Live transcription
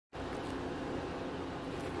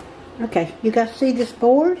Okay, you guys see this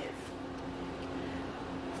board?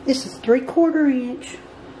 This is 3/4 inch.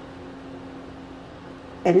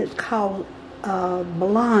 And it's called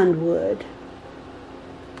blonde wood.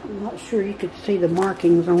 I'm not sure you could see the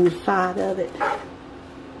markings on the side of it.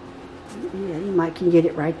 Yeah, you might can get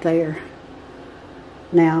it right there.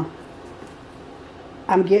 Now,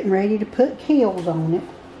 I'm getting ready to put keels on it,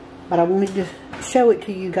 but I wanted to show it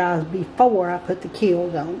to you guys before I put the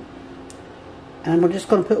keels on. And I'm just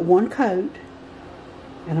going to put one coat,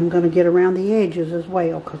 and I'm going to get around the edges as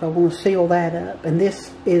well because I want to seal that up. And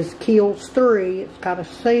this is Keels 3. It's got a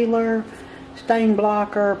sealer, stain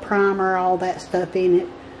blocker, primer, all that stuff in it.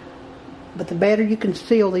 But the better you can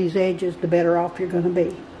seal these edges, the better off you're going to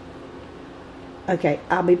be. Okay,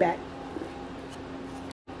 I'll be back.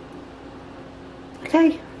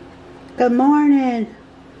 Okay, good morning.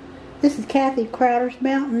 This is Kathy, Crowder's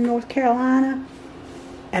Mountain, North Carolina.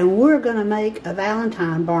 And we're going to make a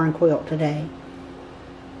Valentine barn quilt today.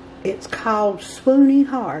 It's called Swooney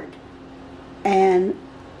Heart. And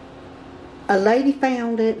a lady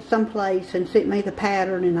found it someplace and sent me the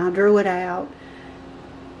pattern, and I drew it out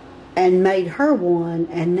and made her one,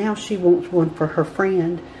 and now she wants one for her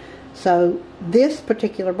friend. So this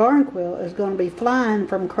particular barn quilt is going to be flying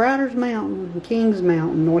from Crowder's Mountain, Kings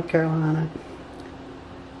Mountain, North Carolina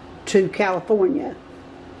to California.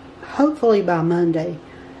 Hopefully by Monday,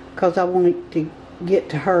 because I want it to get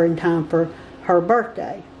to her in time for her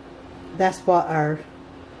birthday. That's what our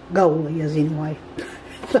goal is anyway.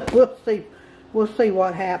 So we'll see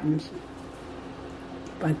what happens.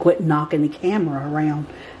 If I quit knocking the camera around,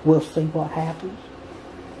 we'll see what happens.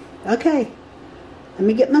 Okay, let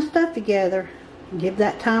me get my stuff together, give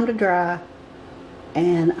that time to dry,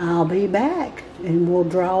 and I'll be back and we'll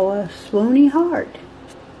draw a swoony heart.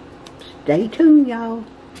 Stay tuned, y'all.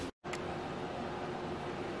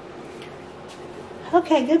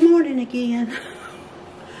 Okay, good morning again.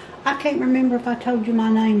 I can't remember if I told you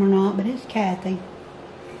my name or not, but it's Kathy.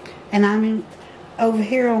 And I'm over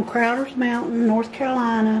here on Crowder's Mountain, North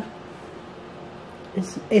Carolina.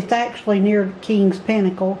 It's actually near King's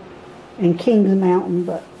Pinnacle and King's Mountain,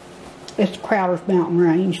 but it's Crowder's Mountain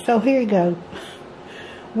range. So here you go.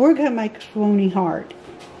 We're going to make a swoony heart.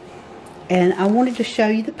 And I wanted to show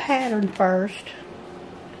you the pattern first.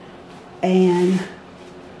 And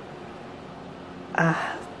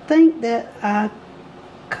I think that I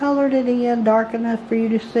colored it in dark enough for you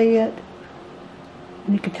to see it.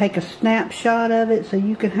 And you can take a snapshot of it so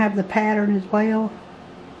you can have the pattern as well.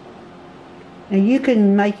 And you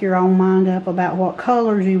can make your own mind up about what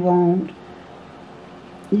colors you want.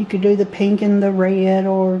 You could do the pink and the red,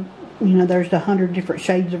 or, you know, there's 100 different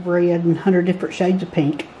shades of red and 100 different shades of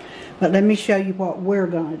pink. But let me show you what we're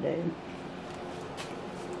going to do.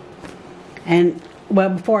 And, well,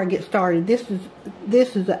 before I get started, this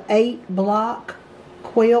is an 8-block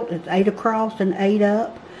quilt. It's 8 across and 8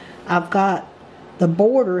 up. I've got the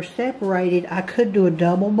border separated. I could do a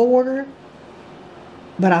double border,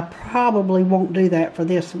 but I probably won't do that for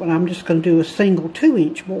this one. I'm just going to do a single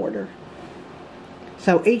 2-inch border.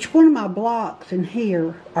 So each one of my blocks in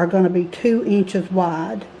here are going to be 2 inches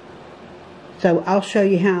wide. So I'll show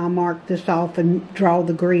you how I mark this off and draw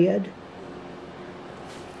the grid.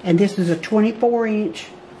 And this is a 24-inch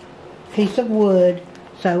piece of wood.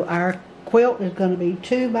 So our quilt is going to be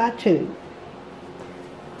 2 by 2.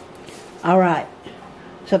 Alright.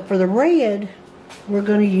 So for the red, we're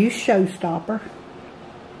going to use Showstopper.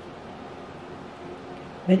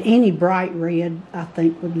 But any bright red, I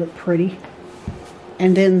think, would look pretty.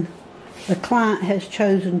 And then the client has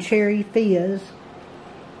chosen Cherry Fizz.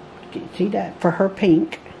 You can see that for her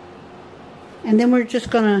pink. And then we're just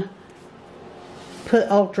going to put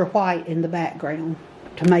ultra white in the background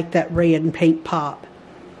to make that red and pink pop.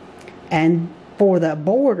 And for the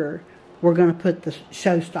border, we're going to put the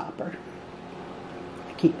Showstopper.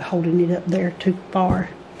 I keep holding it up there too far.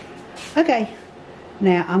 Okay,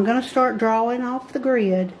 now I'm going to start drawing off the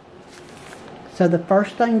grid. So the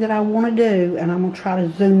first thing that I want to do, and I'm going to try to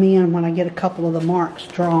zoom in when I get a couple of the marks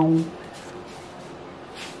drawn.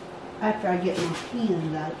 After I get my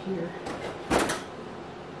pens out here.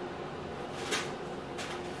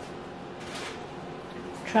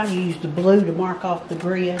 Try to use the blue to mark off the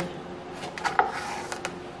grid.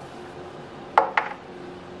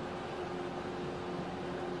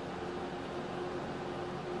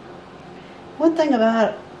 One thing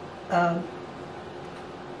about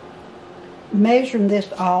measuring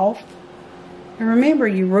this off, and remember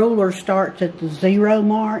your ruler starts at the 0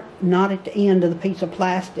 mark, not at the end of the piece of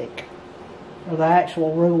plastic or the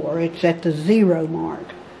actual ruler. It's at the 0 mark,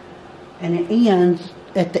 and it ends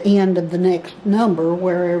at the end of the next number,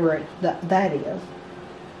 wherever that is.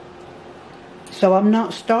 So I'm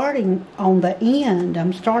not starting on the end,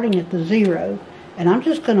 I'm starting at the 0. And I'm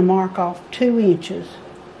just going to mark off 2 inches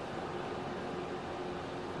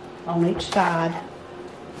on each side.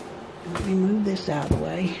 Let me move this out of the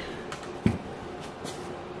way.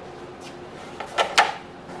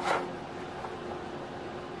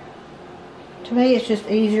 To me, it's just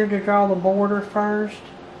easier to draw the border first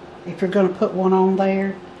if you're going to put one on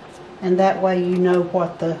there, and that way you know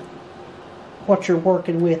what you're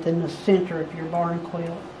working with in the center of your barn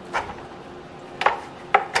quilt.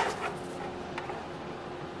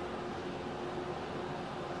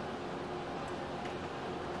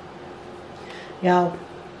 Y'all,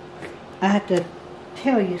 I have to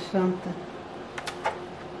tell you something.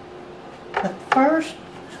 The first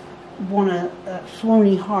one of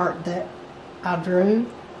Swooney heart that I drew,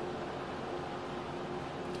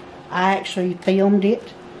 I actually filmed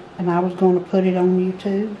it, and I was going to put it on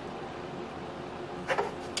YouTube.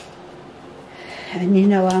 And you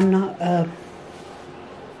know, I'm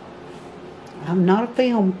not a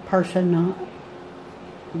film person, not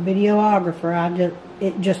a videographer.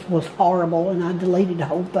 It just was horrible, and I deleted the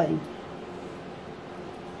whole thing.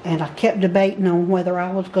 And I kept debating on whether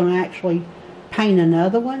I was going to actually paint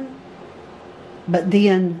another one, but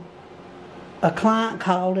then a client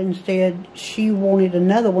called and said she wanted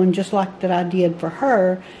another one just like that I did for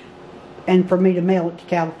her, and for me to mail it to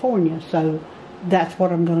California. So that's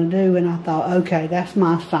what I'm going to do. And I thought, okay, that's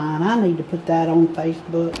my sign. I need to put that on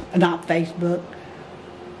Facebook, not Facebook,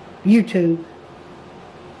 YouTube.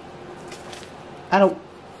 I don't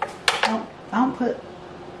put,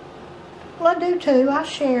 well, I do too. I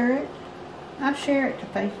share it. I share it to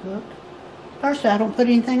Facebook. First, I don't put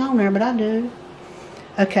anything on there, but I do.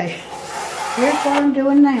 Okay. Here's what I'm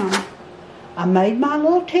doing now. I made my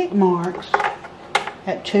little tick marks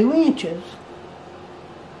at 2 inches.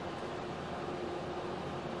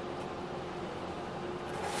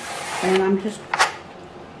 And I'm just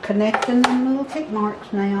connecting them little tick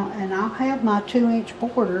marks now, and I'll have my 2-inch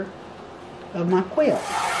border of my quilt.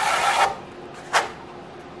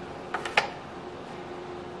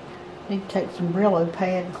 Need to take some Brillo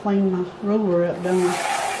pad and clean my ruler up, don't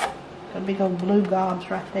I? Got big old blue gobs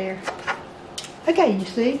right there. Okay, you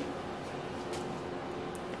see?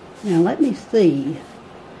 Now let me see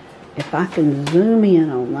if I can zoom in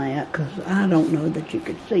on that, because I don't know that you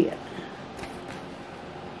could see it.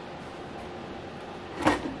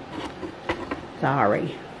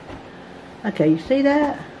 Sorry. Okay, you see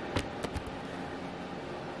that?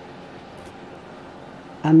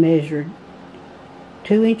 I measured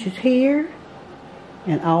 2 inches here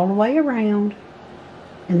and all the way around,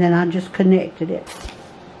 and then I just connected it.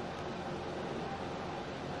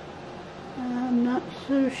 I'm not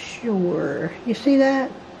so sure. You see that?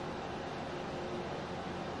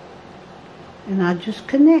 And I just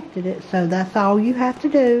connected it, so that's all you have to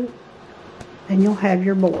do, and you'll have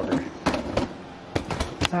your border.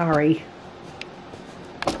 Sorry.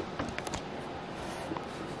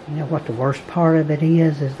 You know what the worst part of it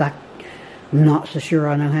is I'm not so sure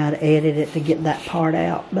I know how to edit it to get that part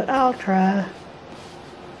out, but I'll try.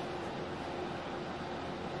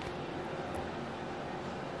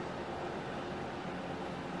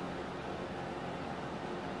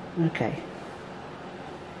 Okay.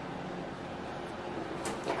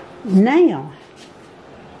 Now,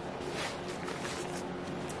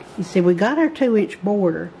 you see, we got our 2-inch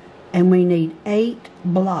border, and we need 8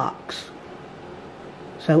 blocks.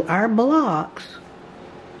 So our blocks,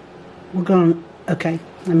 we're going to, okay,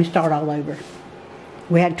 let me start all over.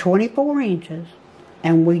 We had 24 inches,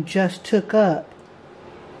 and we just took up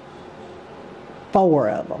 4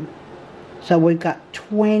 of them. So we've got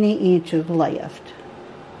 20 inches left.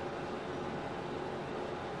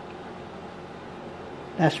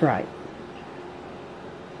 That's right.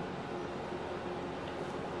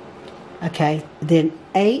 Okay, then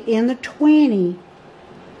 8 in the 20,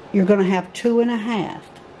 you're going to have 2.5.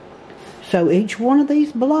 So each one of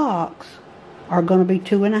these blocks are going to be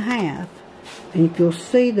 2.5. And if you'll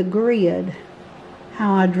see the grid,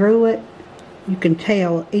 how I drew it, you can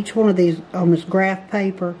tell each one of these on this graph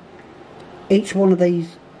paper, each one of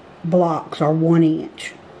these blocks are 1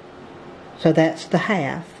 inch. So that's the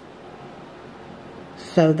half.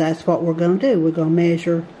 So that's what we're going to do. We're going to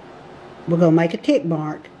measure, we're going to make a tick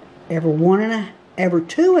mark every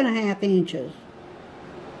 2.5 inches.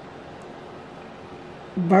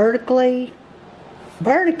 Vertically,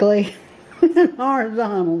 and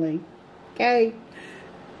horizontally. Okay?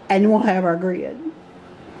 And we'll have our grid.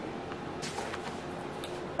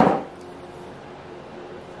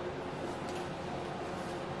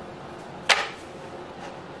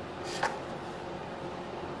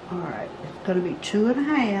 Alright, it's going to be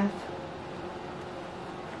 2.5.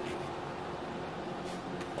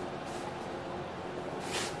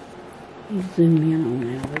 You zoom in on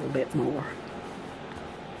that a little bit more.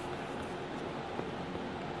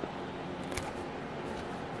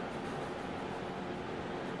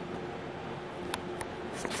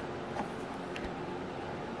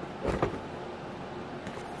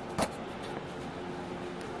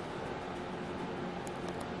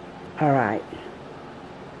 Alright.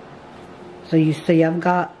 So you see I've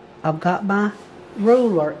got my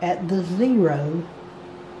ruler at the 0.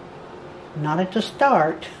 Not at the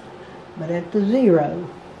start, but at the 0.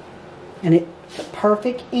 And it's a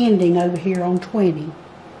perfect ending over here on 20.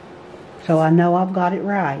 So I know I've got it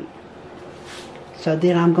right. So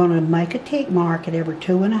then I'm going to make a tick mark at every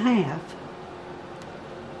 2.5.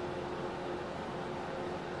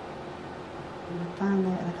 Find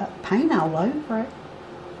that. I got paint all over it.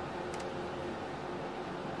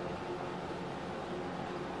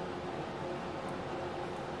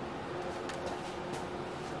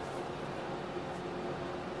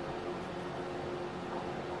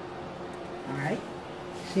 Alright,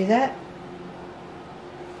 see that?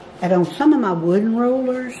 And on some of my wooden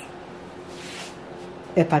rulers,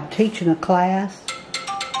 if I'm teaching a class,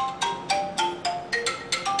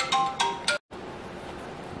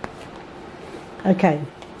 okay,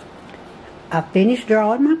 I finished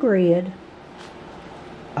drawing my grid.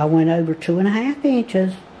 I went over 2.5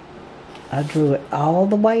 inches. I drew it all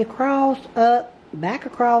the way across, up, back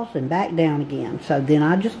across, and back down again. So then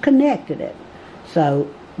I just connected it.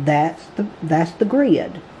 So that's the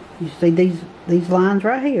grid. You see these lines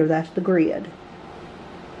right here, that's the grid.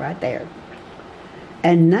 Right there.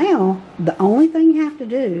 And now the only thing you have to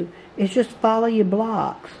do is just follow your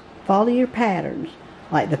blocks. Follow your patterns.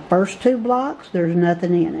 Like the first 2 blocks, there's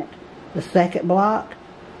nothing in it. The second block,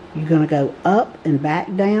 you're going to go up and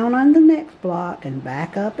back down on the next block and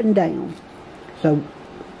back up and down. So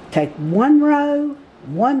take one row,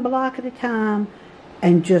 one block at a time,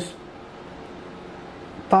 and just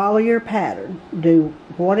follow your pattern. Do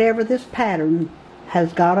whatever this pattern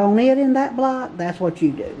has got on it in that block, that's what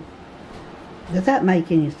you do. Does that make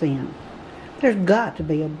any sense? There's got to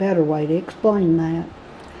be a better way to explain that.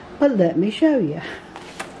 But let me show you.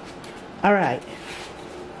 Alright.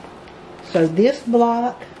 So this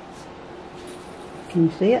block, can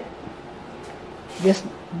you see it?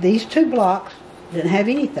 These 2 blocks didn't have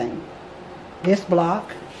anything. This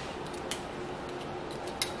block,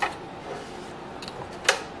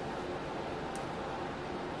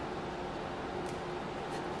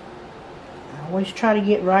 always try to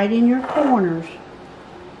get right in your corners.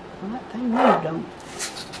 Well, that thing moved them.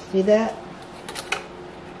 See that?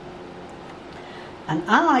 And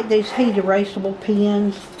I like these heat erasable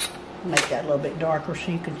pens. Make that a little bit darker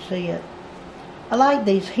so you can see it. I like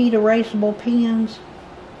these heat erasable pens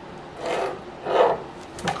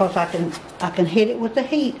because I can hit it with the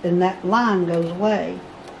heat and that line goes away.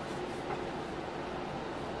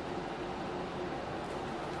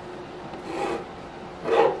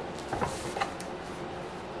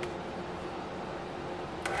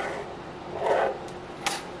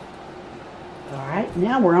 Alright,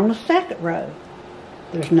 now we're on the second row.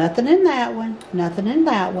 There's nothing in that one, nothing in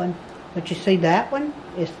that one. But you see that one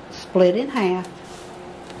is split in half.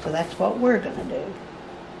 So that's what we're going to do.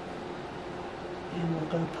 And we're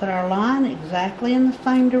going to put our line exactly in the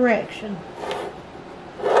same direction.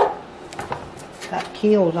 Got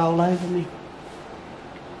kills all over me.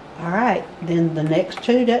 Alright, then the next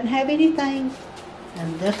 2 doesn't have anything.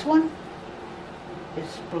 And this one is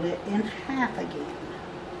split in half again.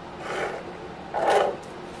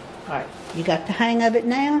 Alright, you got the hang of it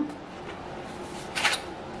now?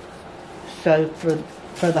 So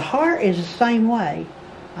for the heart is the same way.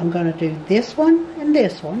 I'm going to do this one, and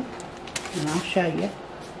I'll show you.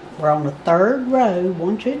 We're on the 3rd row,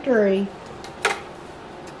 1, 2, 3.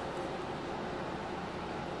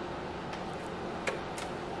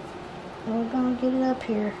 We're going to get it up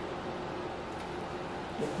here.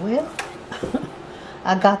 It will.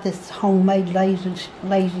 I got this homemade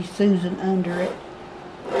Lazy Susan under it.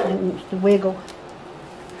 It wants to wiggle.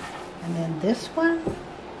 And then this one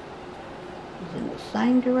is in the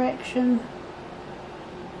same direction.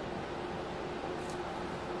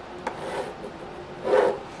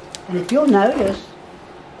 And if you'll notice,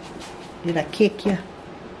 did I kick you?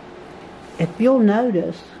 If you'll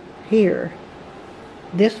notice here,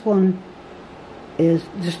 this one is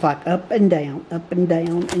just like up and down,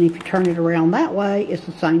 and if you turn it around that way, it's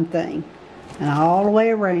the same thing. And all the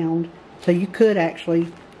way around, so you could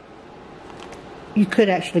actually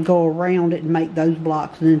go around it and make those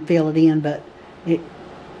blocks and then fill it in,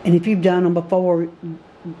 and if you've done them before,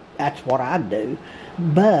 that's what I'd do.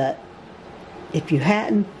 But if you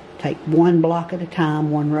hadn't, take one block at a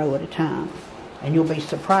time, one row at a time. And you'll be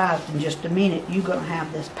surprised in just a minute, you're going to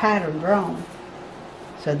have this pattern drawn.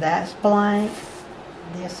 So that's blank.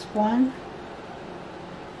 This one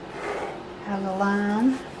has a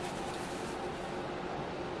line.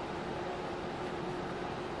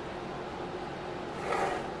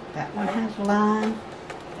 That one has a line.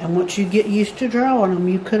 And once you get used to drawing them,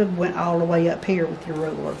 you could have went all the way up here with your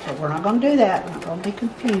ruler. So we're not going to do that. We're not going to be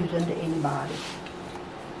confusing to anybody.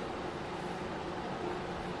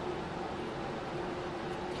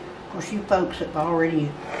 Of course, you folks have already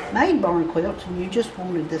made barn quilts and you just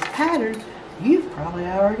wanted this pattern, you've probably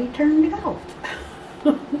already turned it off.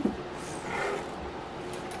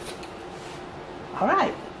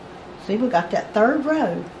 Alright, see, we got that third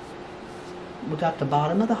row. We got the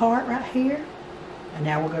bottom of the heart right here. And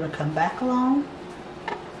now we're going to come back along.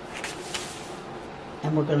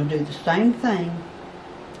 And we're going to do the same thing.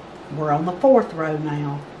 We're on the fourth row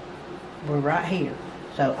now. We're right here.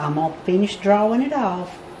 So I'm going to finish drawing it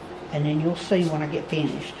off. And then you'll see when I get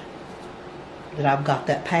finished that I've got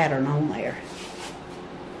that pattern on there.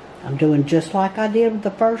 I'm doing just like I did with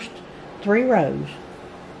the first 3 rows.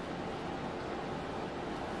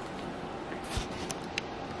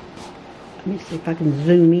 Let me see if I can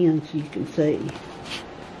zoom in so you can see.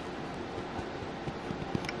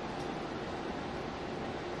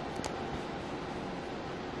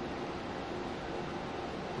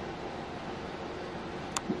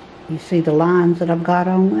 You see the lines that I've got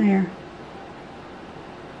on there?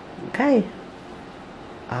 Okay.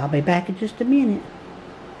 I'll be back in just a minute.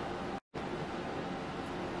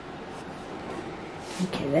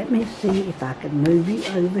 Okay, let me see if I can move you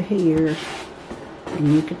over here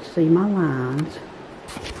and you can see my lines.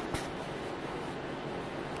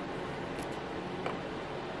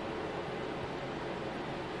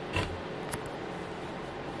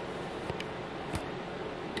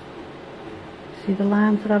 See the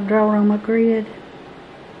lines that I've drawn on my grid?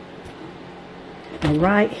 Now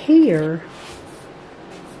right here,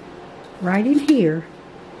 right in here,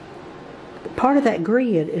 part of that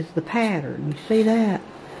grid is the pattern. You see that?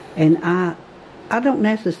 And I don't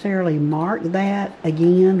necessarily mark that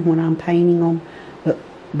again when I'm painting them,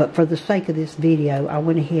 but for the sake of this video, I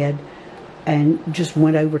went ahead and just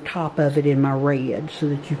went over top of it in my red so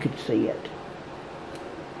that you could see it.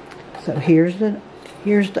 So here's the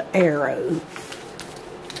arrow.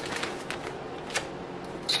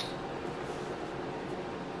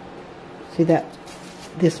 See that,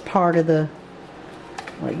 this part of the,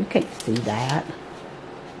 well, you can't see that.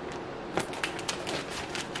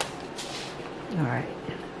 All right.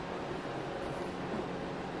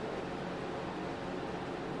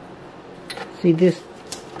 See this,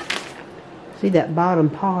 see that bottom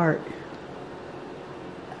part?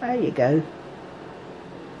 There you go.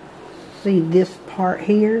 See this part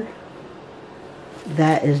here?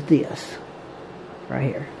 That is this, right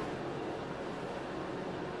here.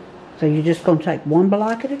 So you're just going to take one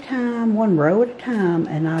block at a time, one row at a time,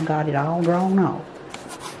 and I got it all drawn off.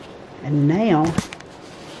 And now,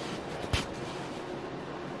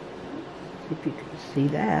 if you can see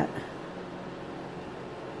that,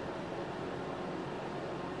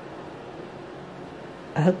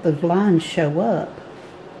 I hope those lines show up.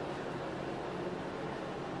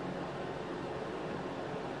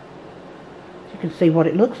 You can see what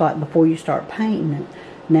it looks like before you start painting it.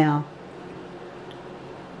 Now,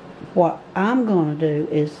 what I'm going to do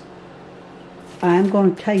is I'm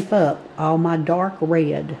going to tape up all my dark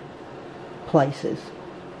red places.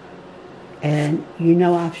 And you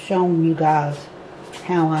know I've shown you guys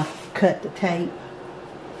how I cut the tape.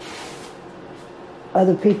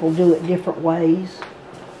 Other people do it different ways.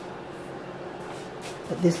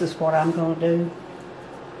 But this is what I'm going to do.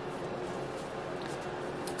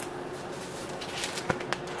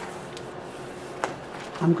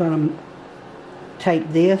 I'm going to tape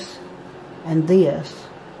this and this,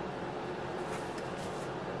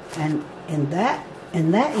 and in that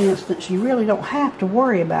instance you really don't have to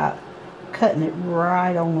worry about cutting it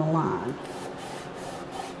right on the line.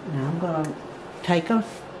 Now I'm going to take a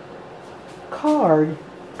card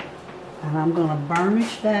and I'm going to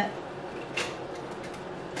burnish that,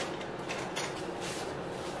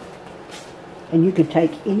 and you can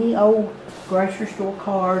take any old grocery store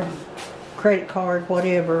card, credit card,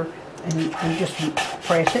 whatever, and just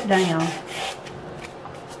press it down.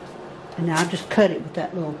 And now I just cut it with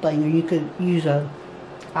that little thing. Or you could use a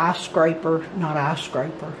ice scraper, not ice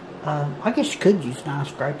scraper. I guess you could use an ice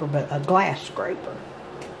scraper, but a glass scraper.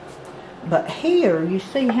 But here, you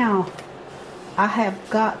see how I have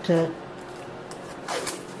got to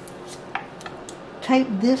tape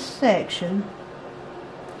this section.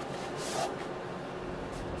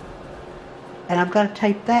 And I've got to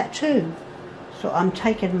tape that too. So I'm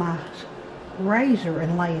taking my razor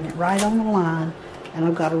and laying it right on the line, and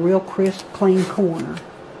I've got a real crisp, clean corner.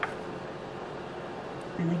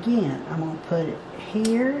 And again, I'm going to put it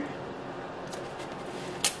here.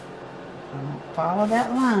 I'm going to follow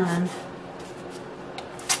that line.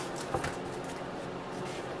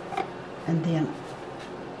 And then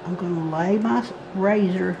I'm going to lay my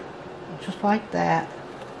razor just like that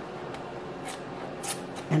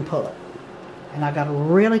and pull it. And I got a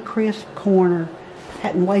really crisp corner.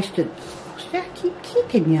 Hadn't wasted. See, I keep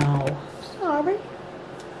kicking y'all. Sorry.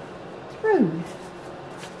 It's rude.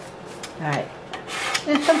 Alright.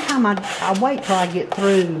 And sometimes I wait till I get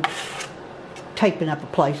through taping up a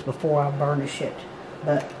place before I burnish it.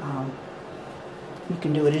 But you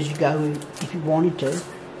can do it as you go if you wanted to.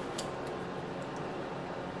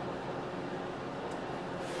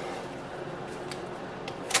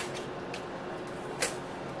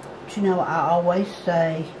 But you know, I always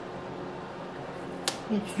say,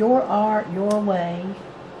 it's your art, your way.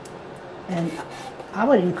 And I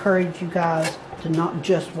would encourage you guys to not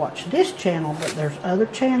just watch this channel, but there's other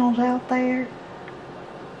channels out there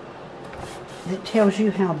that tells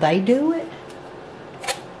you how they do it.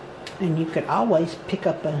 And you could always pick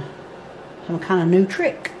up some kind of new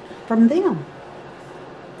trick from them.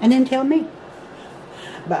 And then tell me.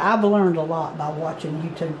 But I've learned a lot by watching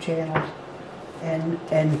YouTube channels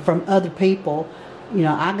and from other people. You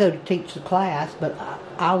know, I go to teach the class, but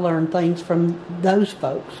I learn things from those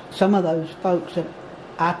folks. Some of those folks that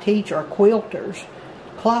I teach are quilters,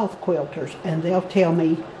 cloth quilters, and they'll tell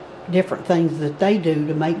me different things that they do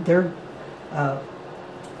to make their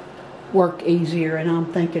work easier. And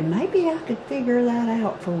I'm thinking, maybe I could figure that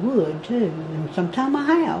out for wood too. And sometimes I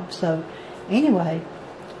have. So anyway,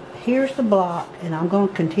 here's the block, and I'm going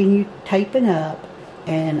to continue taping up,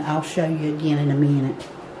 and I'll show you again in a minute.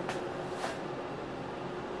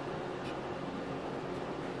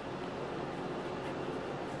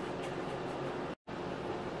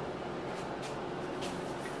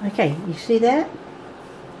 Okay, you see that?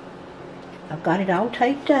 I've got it all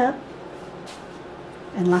taped up.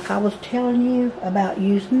 And like I was telling you about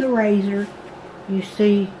using the razor, you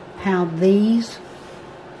see how these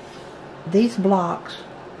blocks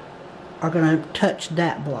are going to touch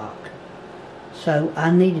that block. So I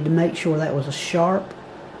needed to make sure that was a sharp,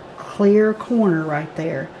 clear corner right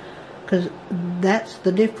there. Because that's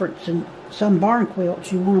the difference in some barn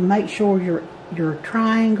quilts. You want to make sure your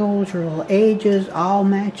triangles, your little edges all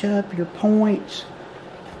match up, your points,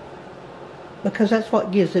 because that's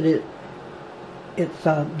what gives it its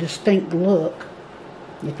distinct look.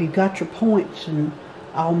 If you've got your points and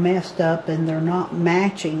all messed up and they're not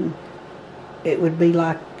matching, it would be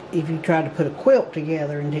like if you tried to put a quilt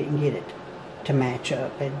together and didn't get it to match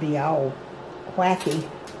up. It'd be all wacky.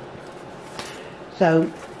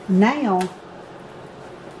 So now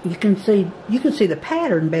you can see the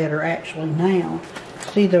pattern better actually now.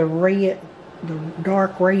 See the red, the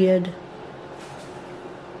dark red?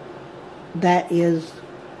 That is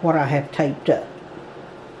what I have taped up.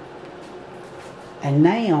 And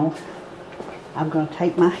now I'm going to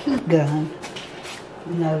take my heat gun.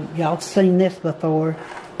 You know, y'all seen this before.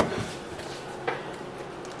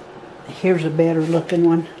 Here's a better looking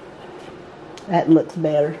one. That looks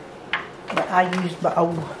better. But I used my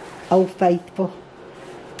old Faithful.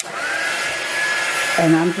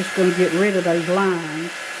 And I'm just going to get rid of those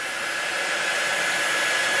lines.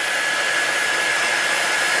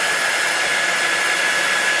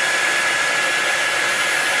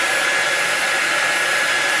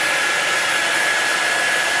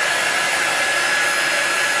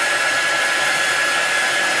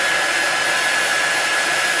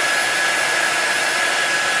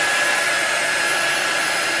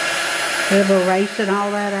 Instead of erasing all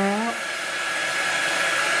that out,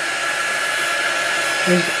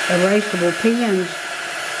 these erasable pins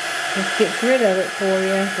just gets rid of it for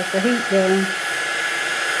you with the heat gun.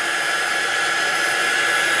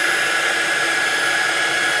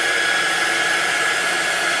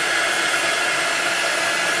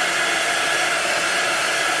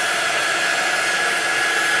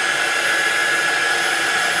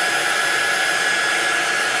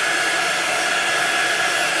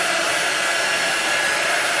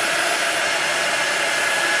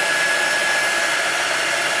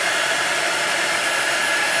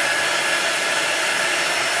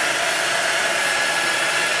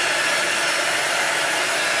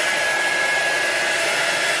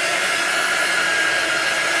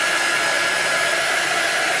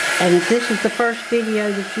 And if this is the first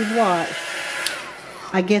video that you've watched,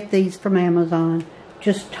 I get these from Amazon.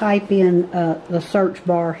 Just type in the search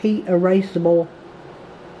bar, heat erasable.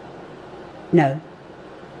 No.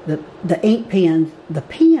 the ink pens, the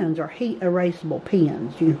pens are heat erasable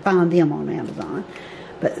pens. You can find them on Amazon.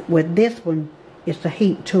 But with this one, it's a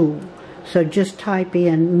heat tool. So just type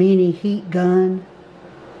in mini heat gun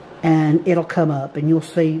and it'll come up, and you'll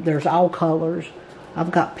see there's all colors.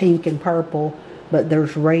 I've got pink and purple, but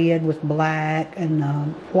there's red with black and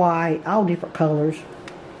white, all different colors.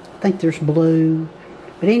 I think there's blue.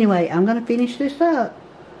 But anyway, I'm going to finish this up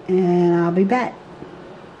and I'll be back.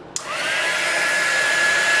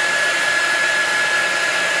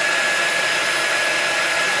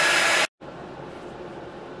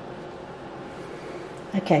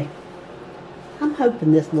 Okay, I'm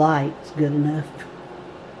hoping this light's good enough.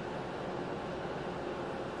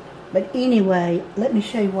 But anyway, let me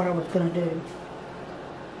show you what I was going to do.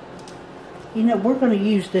 You know, we're going to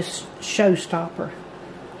use this showstopper.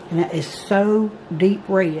 And that is so deep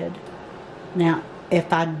red. Now,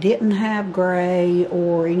 if I didn't have gray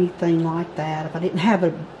or anything like that, if I didn't have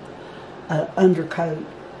a undercoat,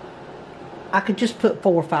 I could just put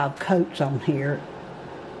 4 or 5 coats on here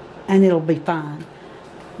and it'll be fine.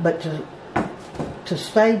 But to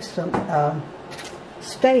save some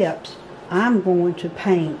steps, I'm going to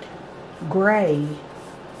paint gray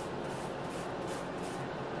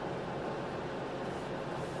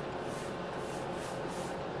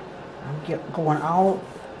going all,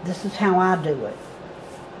 this is how I do it.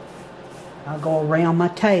 I'll go around my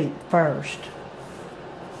tape first.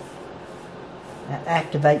 That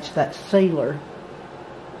activates that sealer.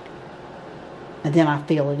 And then I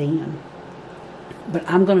fill it in. But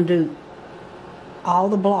I'm going to do all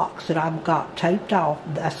the blocks that I've got taped off.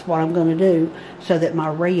 That's what I'm going to do so that my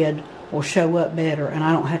red will show up better and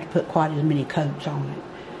I don't have to put quite as many coats on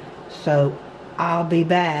it. So I'll be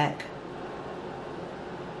back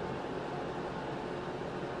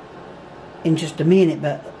in just a minute,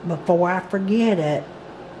 but before I forget it,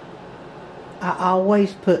 I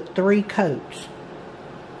always put 3 coats.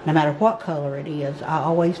 No matter what color it is,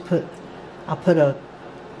 I'll put a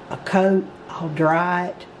coat, I'll dry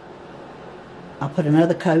it, I'll put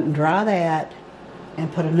another coat and dry that,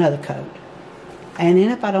 and put another coat. And then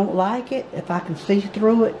if I don't like it, if I can see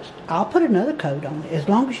through it, I'll put another coat on it. As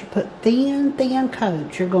long as you put thin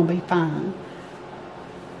coats, you're going to be fine.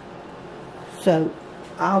 So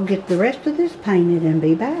I'll get the rest of this painted and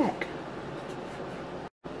be back.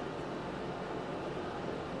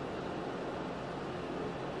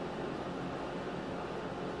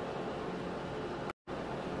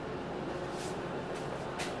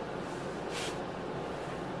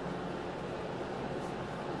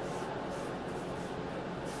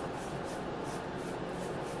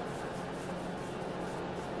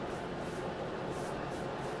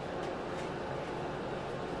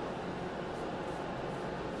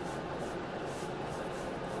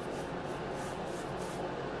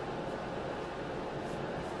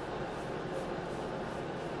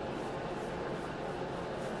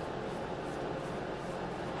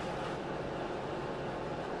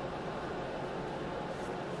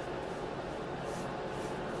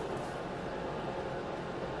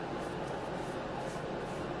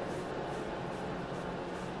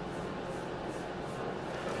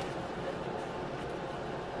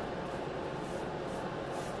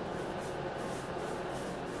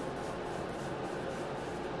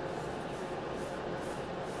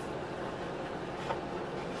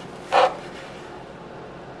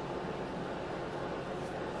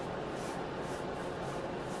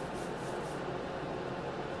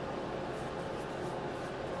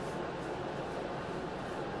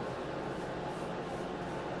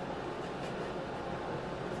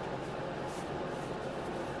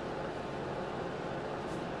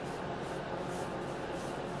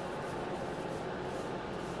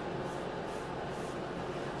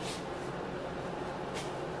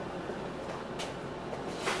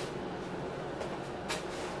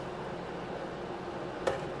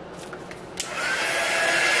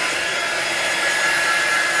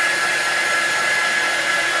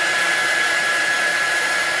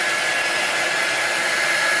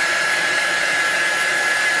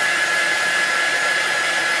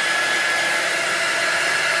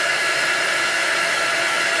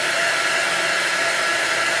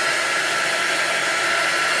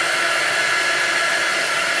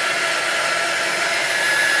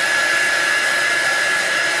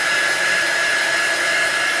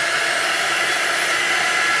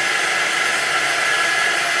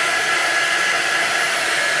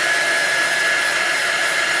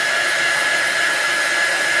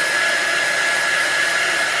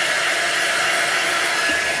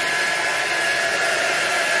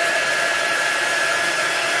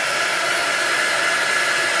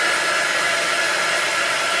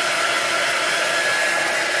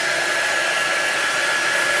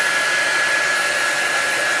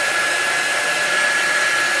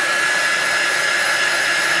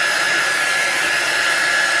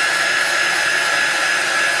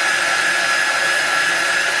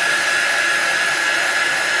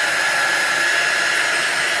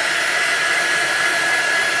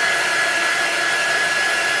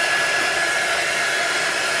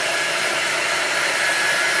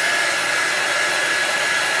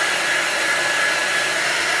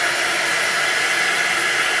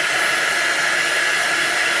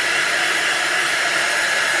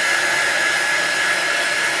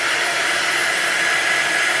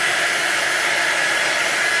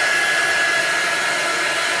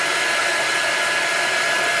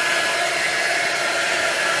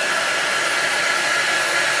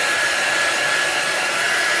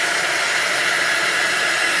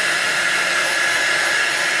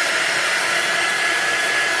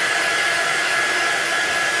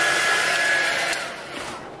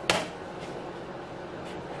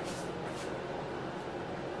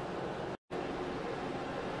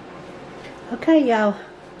 Okay, y'all.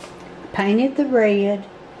 Painted the red.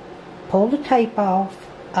 Pulled the tape off.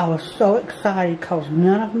 I was so excited because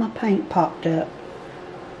none of my paint popped up.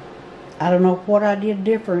 I don't know what I did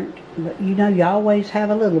different, but you know, you always have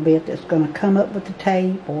a little bit that's going to come up with the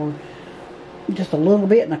tape, or just a little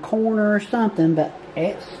bit in a corner or something, but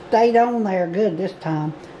it stayed on there good this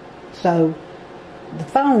time. So the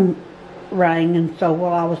phone rang, and so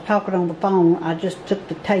while I was talking on the phone, I just took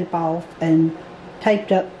the tape off and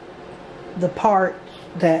taped up the parts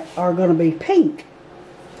that are going to be pink.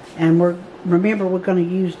 And remember we're going to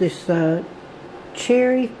use this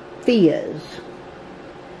Cherry Fizz.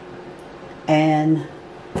 And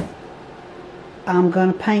I'm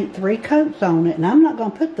going to paint 3 coats on it. And I'm not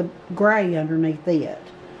going to put the gray underneath it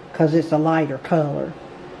because it's a lighter color.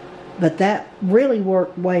 But that really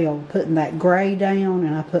worked well, putting that gray down.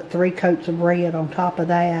 And I put 3 coats of red on top of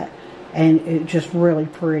that. And it's just really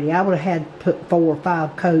pretty. I would have had to put 4 or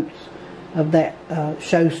 5 coats of that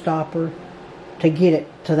showstopper to get it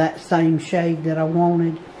to that same shade that I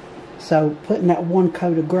wanted. So putting that 1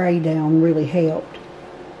 coat of gray down really helped.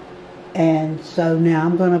 And so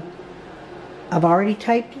now I've already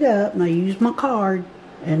taped it up, and I used my card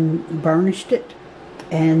and burnished it.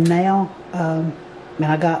 And now,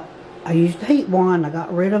 I used the heat wand. I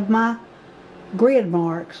got rid of my grid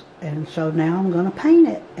marks, and so now I'm going to paint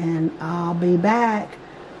it. And I'll be back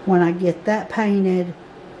when I get that painted.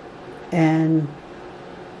 And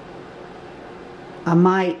I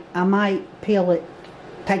might peel it,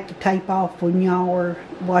 take the tape off when y'all are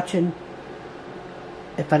watching,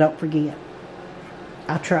 if I don't forget.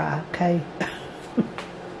 I'll try, okay?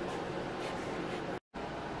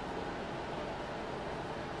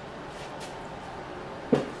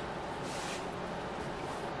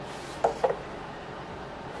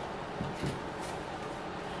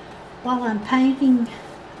 While I'm painting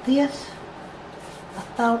this, I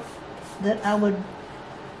thought that I would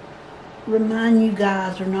remind you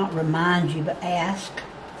guys, or not remind you, but ask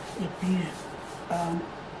if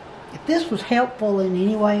this was helpful in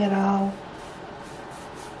any way at all,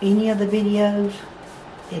 any of the videos,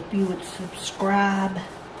 if you would subscribe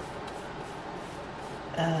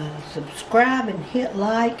and hit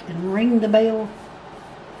like and ring the bell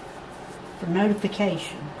for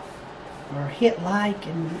notification, or hit like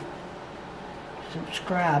and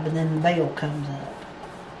subscribe and then the bell comes up.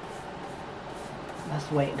 That's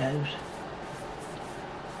the way it goes.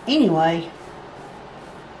 Anyway,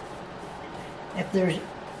 if there's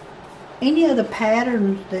any other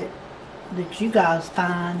patterns that you guys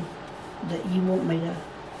find that you want me to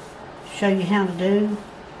show you how to do,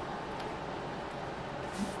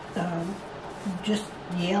 just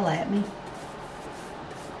yell at me.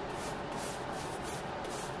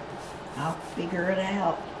 I'll figure it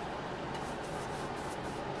out.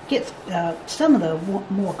 Gets some of the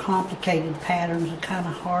more complicated patterns are kind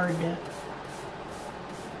of hard to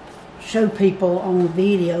show people on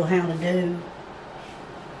video how to do.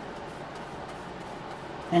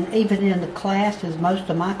 And even in the classes, most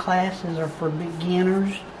of my classes are for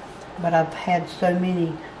beginners, but I've had so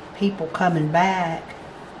many people coming back,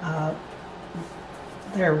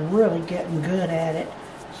 they're really getting good at it.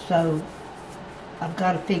 So I've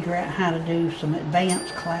got to figure out how to do some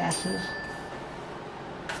advanced classes.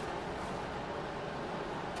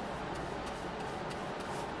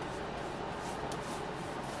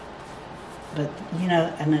 But, you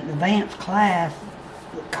know, an advanced class,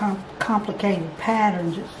 complicated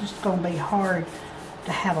patterns, it's just going to be hard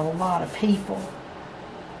to have a lot of people.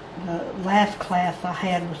 The last class I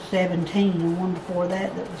had was 17, and one before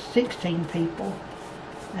that was 16 people.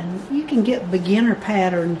 And you can get beginner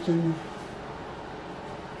patterns and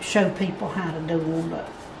show people how to do them, but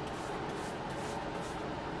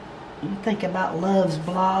you think about Love's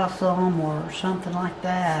Blossom or something like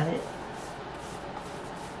that, it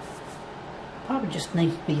probably just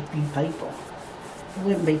needs to be a few people. It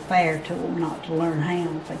wouldn't be fair to them not to learn how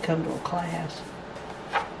if they come to a class.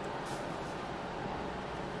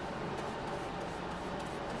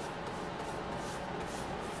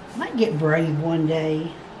 I might get brave one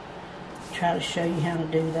day, try to show you how to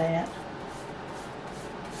do that.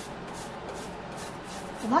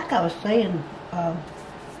 Like I was saying,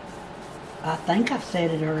 I think I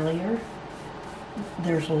said it earlier,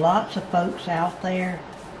 there's lots of folks out there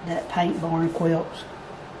that paint barn quilts,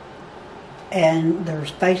 and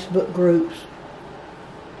there's Facebook groups,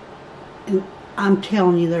 and I'm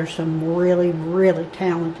telling you, there's some really, really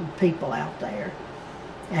talented people out there,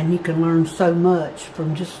 and you can learn so much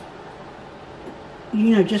from just,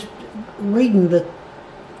 you know, just reading the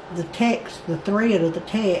text, the thread of the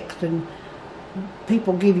text, and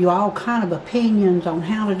people give you all kind of opinions on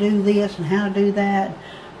how to do this and how to do that.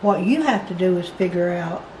 What you have to do is figure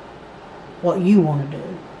out what you want to do.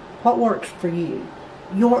 What works for you.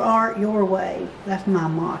 Your art, your way. That's my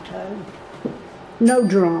motto. No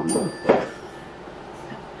drama.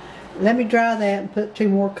 Let me dry that and put 2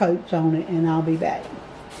 more coats on it and I'll be back.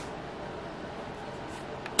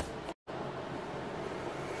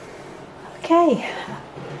 Okay,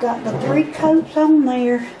 got the 3 coats on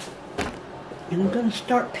there and I'm going to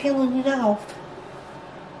start peeling it off.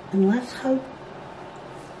 And let's hope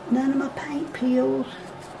none of my paint peels.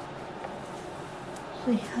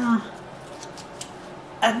 See how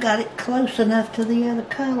I got it close enough to the other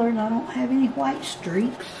color and I don't have any white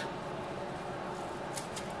streaks.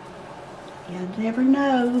 You never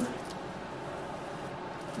know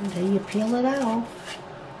until you peel it off.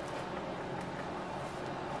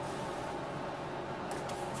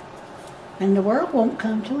 And the world won't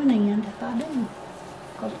come to an end if I do,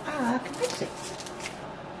 because I can fix it.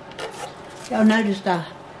 Y'all noticed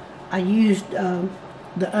I used the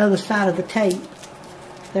other side of the tape.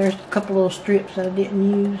 There's a couple little strips that I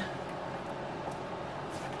didn't use.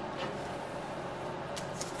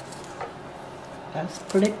 Just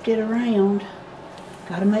flipped it around.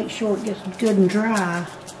 Got to make sure it gets good and dry.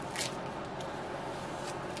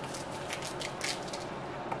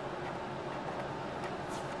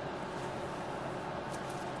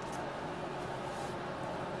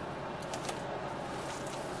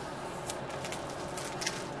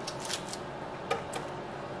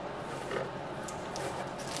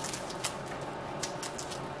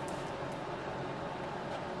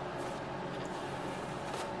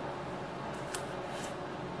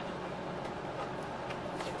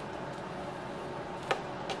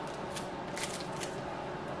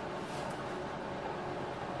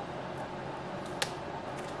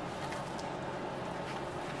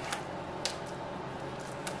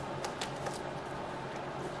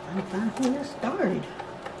 Trying to find where this started.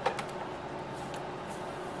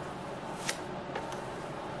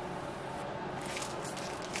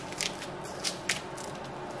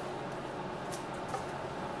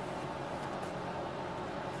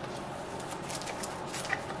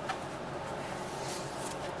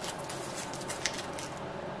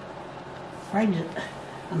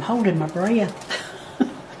 I'm holding my breath.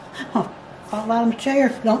 I'll fall out of my chair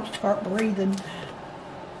if I don't start breathing.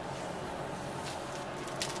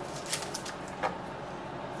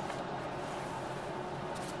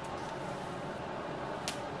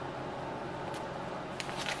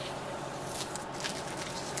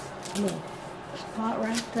 Little spot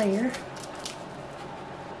right there.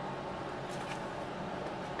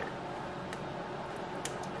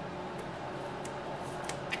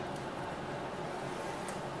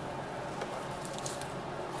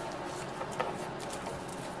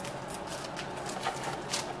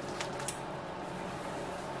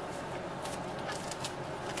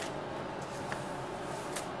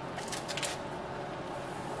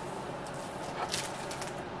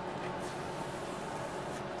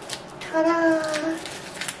 Ta-da!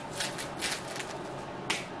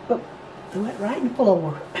 Oh, it went right in the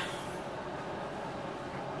floor.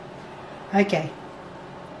 Okay.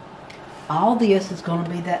 All this is going to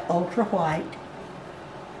be that ultra white.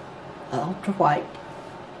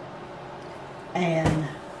 And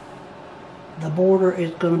the border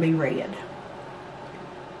is going to be red.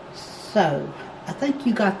 So, I think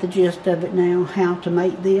you got the gist of it now, how to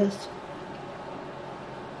make this.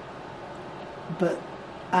 But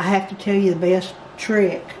I have to tell you, the best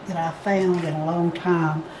trick that I found in a long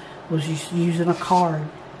time was just using a card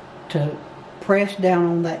to press down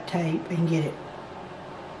on that tape and get it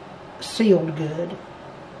sealed good.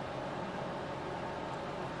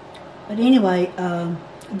 But anyway,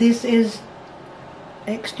 this is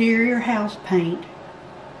exterior house paint,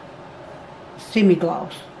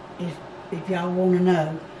 semi-gloss, if y'all want to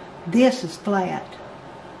know. This is flat,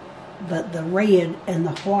 but the red and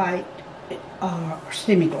the white are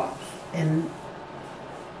semi-gloss. And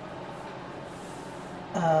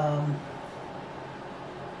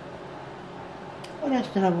what else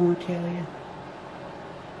did I want to tell you?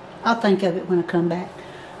 I'll think of it when I come back.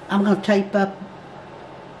 I'm going to tape up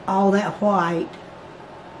all that white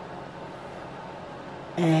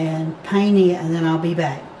and paint it, and then I'll be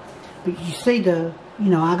back. But you see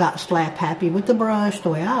I got slap happy with the brush the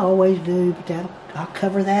way I always do, but I'll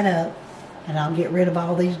cover that up. And I'll get rid of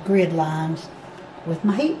all these grid lines with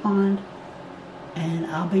my heat wand. And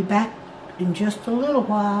I'll be back in just a little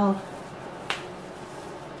while.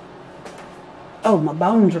 Oh, my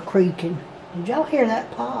bones are creaking. Did y'all hear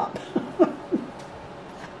that pop?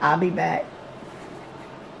 I'll be back.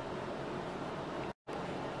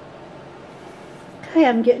 Okay,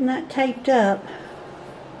 I'm getting that taped up.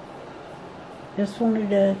 Just wanted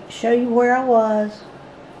to show you where I was.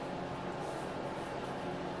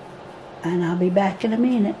 And I'll be back in a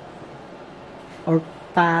minute. Or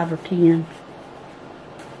 5 or 10.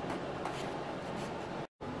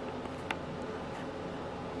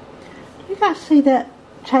 You guys see that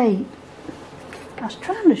tape? I was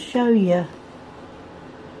trying to show you.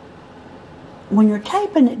 When you're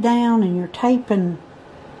taping it down and you're taping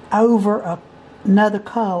over another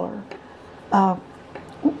color,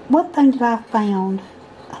 one thing that I found,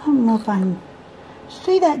 I don't know if I can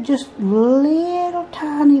see that just little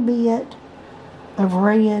tiny bit of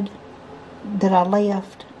red that I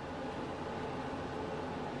left.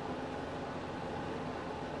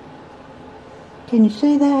 Can you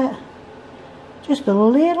see that? Just a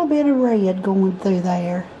little bit of red going through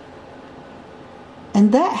there.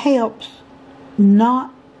 And that helps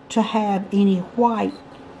not to have any white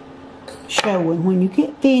showing. When you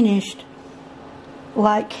get finished,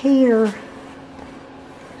 like here,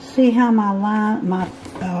 see how my line,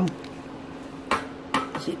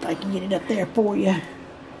 see if I can get it up there for you.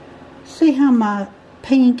 See how my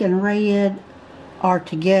pink and red are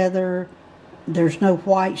together. There's no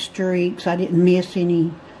white streaks. I didn't miss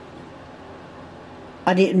any.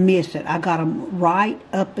 I didn't miss it. I got them right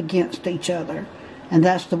up against each other. And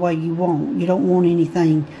that's the way you want. You don't want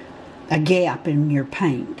anything, a gap in your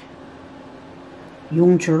paint. You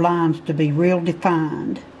want your lines to be real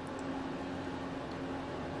defined.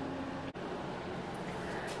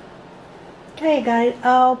 Okay, I got it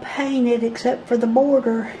all painted except for the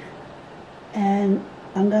border. And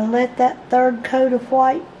I'm going to let that third coat of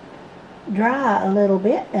white dry a little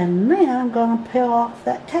bit. And then I'm going to peel off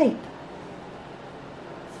that tape.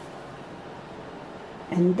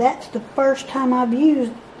 And that's the first time I've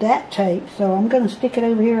used that tape, so I'm going to stick it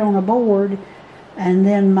over here on a board, and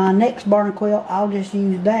then my next barn quilt, I'll just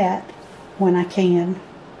use that when I can.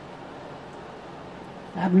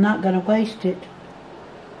 I'm not going to waste it.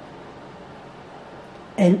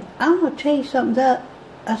 And I'm going to tell you something that,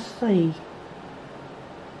 let's see.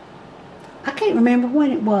 I can't remember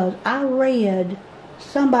when it was. I read,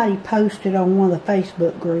 somebody posted on one of the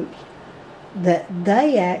Facebook groups, that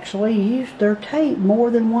they actually used their tape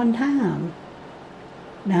more than one time.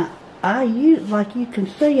 Now, I use, like you can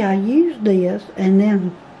see, I use this, and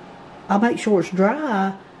then I'll make sure it's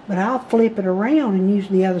dry, but I'll flip it around and use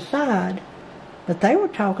the other side. But they were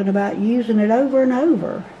talking about using it over and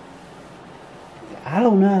over. I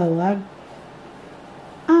don't know.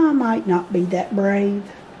 I might not be that brave.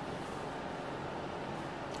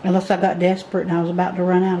 Unless I got desperate and I was about to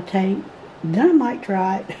run out of tape. Then I might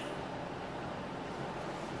try it.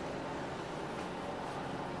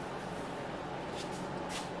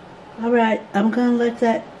 Alright, I'm going to let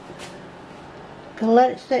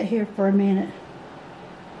it sit here for a minute.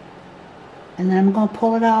 And then I'm going to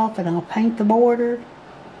pull it off and I'll paint the border.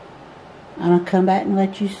 And I'll come back and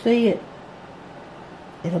let you see it.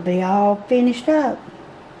 It'll be all finished up.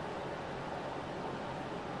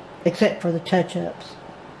 Except for the touch-ups.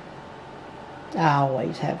 I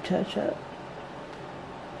always have touch-ups.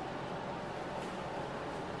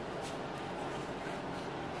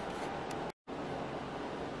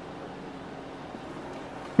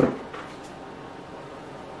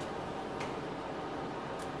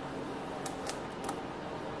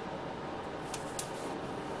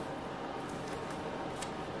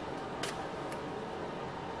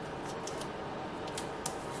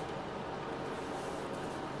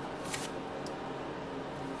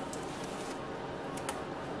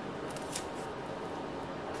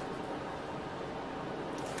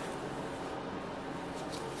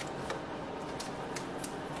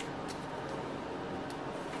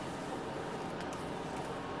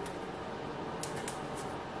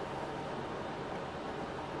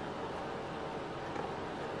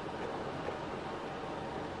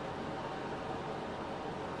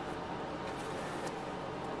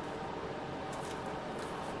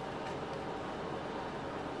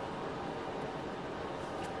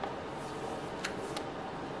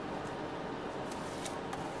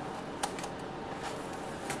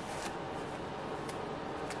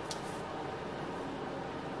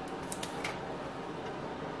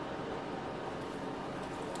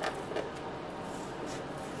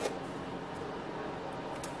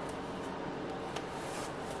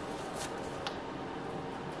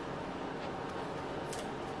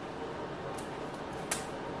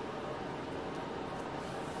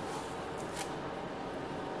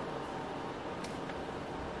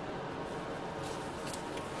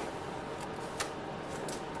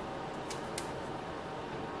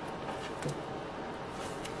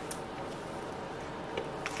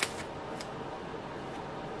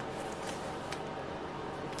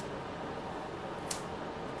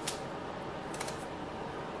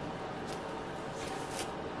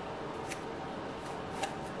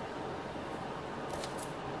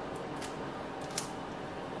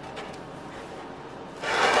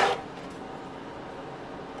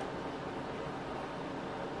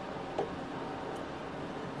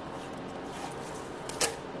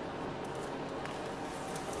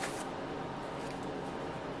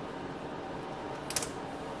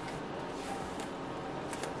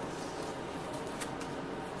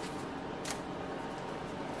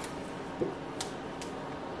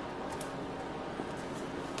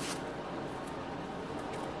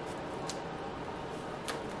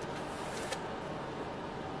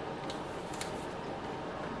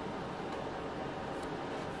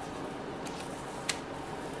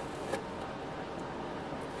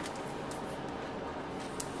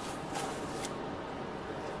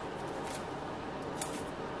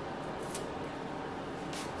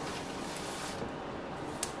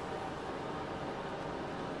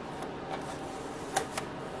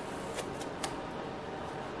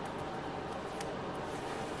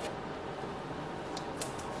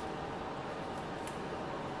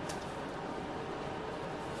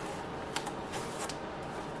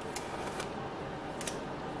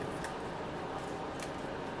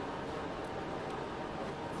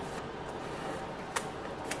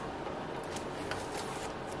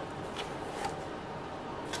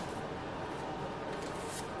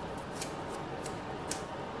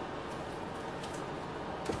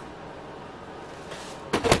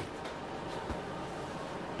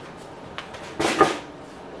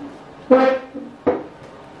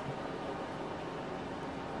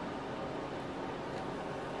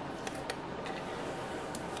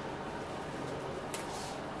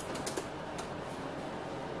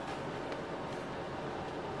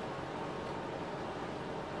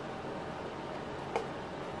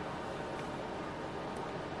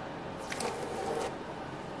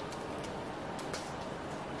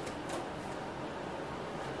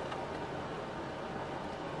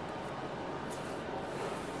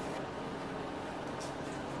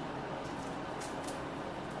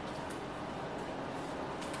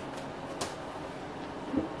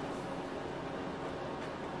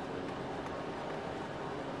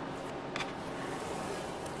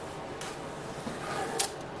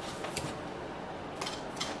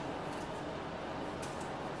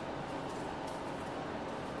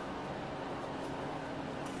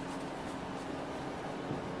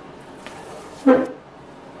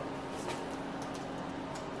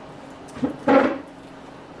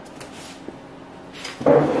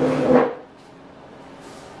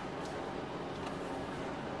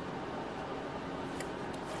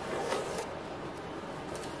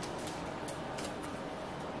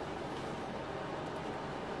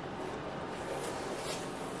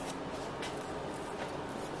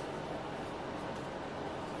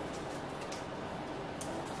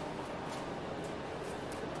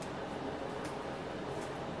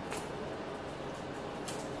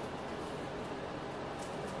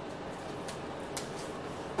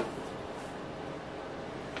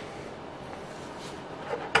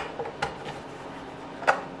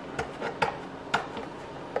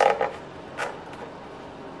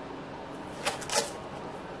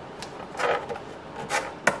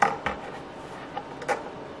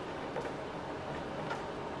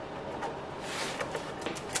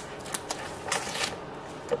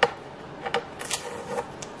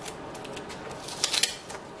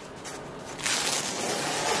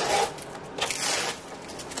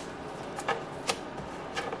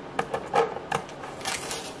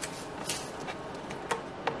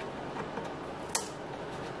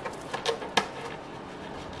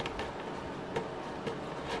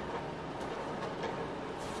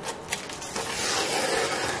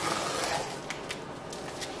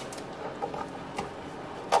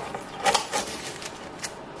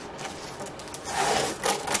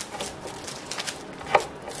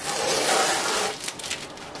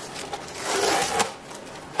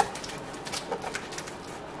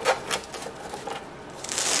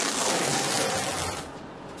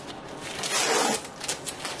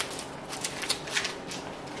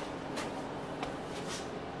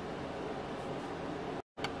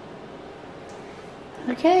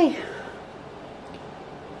 Okay,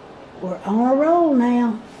 we're on a roll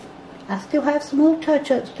now. I still have some little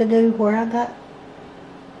touch-ups to do where I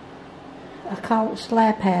call it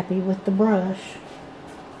slap happy with the brush.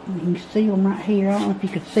 You can see them right here. I don't know if you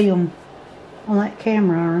could see them on that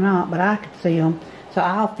camera or not, but I could see them. So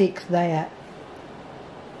I'll fix that.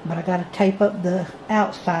 But I got to tape up the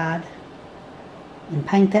outside and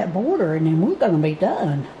paint that border, and then we're going to be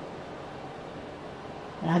done.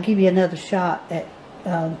 And I'll give you another shot at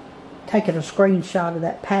taking a screenshot of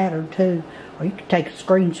that pattern too, or you can take a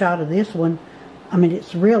screenshot of this one. I mean,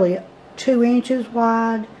 it's really 2 inches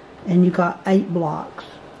wide, and you got 8 blocks,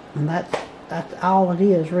 and that's all it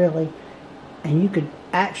is really. And you could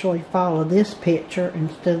actually follow this picture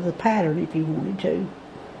instead of the pattern if you wanted to.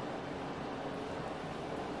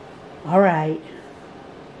 All right,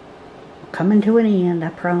 coming to an end, I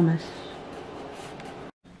promise.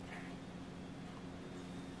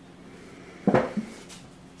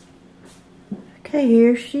 Okay,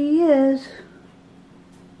 here she is.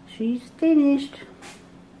 She's finished.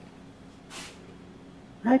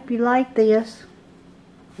 I hope you like this.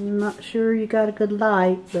 I'm not sure you got a good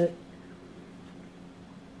light, but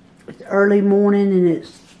it's early morning and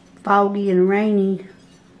it's foggy and rainy.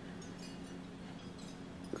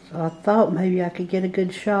 So I thought maybe I could get a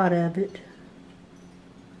good shot of it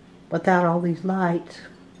without all these lights.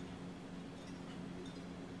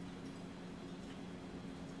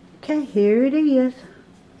 Okay, here it is.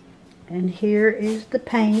 And here is the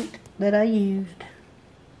paint that I used.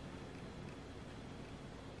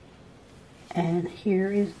 And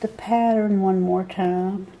here is the pattern one more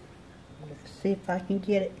time. Let's see if I can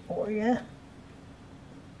get it for you.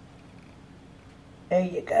 There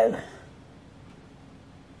you go.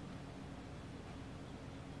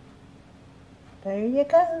 There you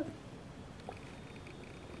go.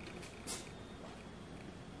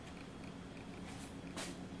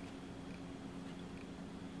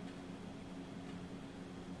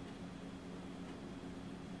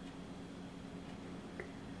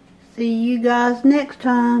 See you guys next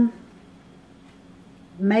time.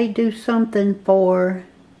 May do something for,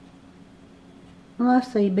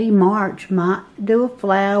 let's see, be March. Might do a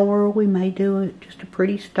flower. We may do just a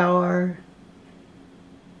pretty star.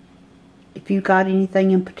 If you got anything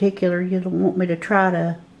in particular you don't want me to try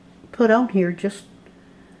to put on here, just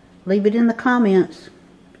leave it in the comments.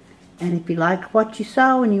 And if you like what you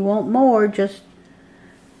saw and you want more, just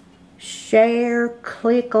share,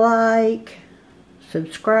 click like,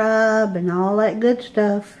 subscribe, and all that good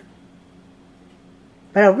stuff.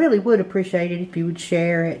 But I really would appreciate it if you would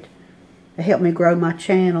share it to help me grow my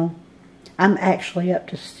channel. I'm actually up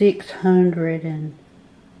to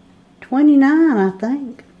 629, I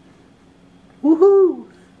think. Woohoo!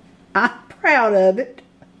 I'm proud of it.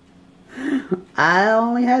 I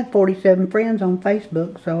only had 47 friends on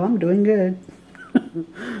Facebook, so I'm doing good.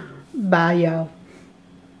 Bye, y'all.